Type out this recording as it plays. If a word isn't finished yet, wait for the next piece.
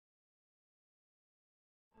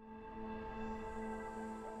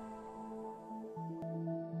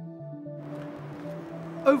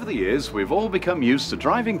Over the years, we've all become used to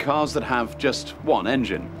driving cars that have just one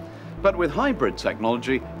engine. But with hybrid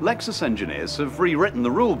technology, Lexus engineers have rewritten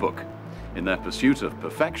the rulebook. In their pursuit of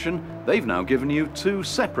perfection, they've now given you two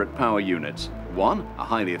separate power units. One, a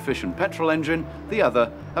highly efficient petrol engine, the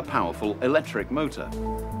other, a powerful electric motor.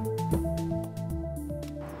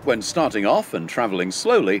 When starting off and traveling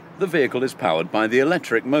slowly, the vehicle is powered by the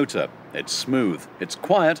electric motor. It's smooth, it's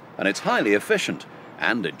quiet, and it's highly efficient,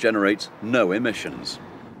 and it generates no emissions.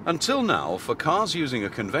 Until now, for cars using a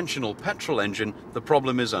conventional petrol engine, the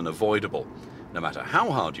problem is unavoidable. No matter how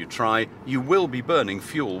hard you try, you will be burning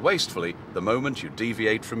fuel wastefully the moment you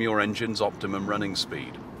deviate from your engine's optimum running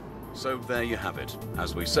speed. So there you have it.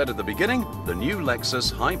 As we said at the beginning, the new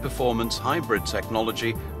Lexus high-performance hybrid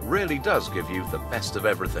technology really does give you the best of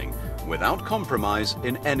everything, without compromise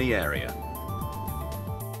in any area.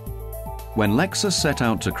 When Lexus set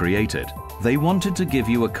out to create it, they wanted to give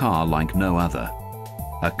you a car like no other.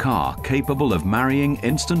 A car capable of marrying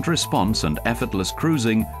instant response and effortless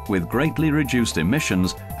cruising with greatly reduced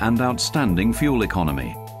emissions and outstanding fuel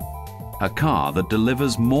economy. A car that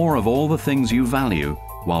delivers more of all the things you value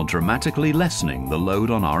while dramatically lessening the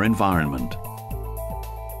load on our environment.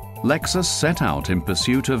 Lexus set out in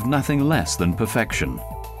pursuit of nothing less than perfection.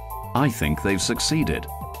 I think they've succeeded.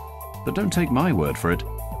 But don't take my word for it.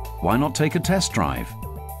 Why not take a test drive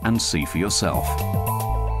and see for yourself?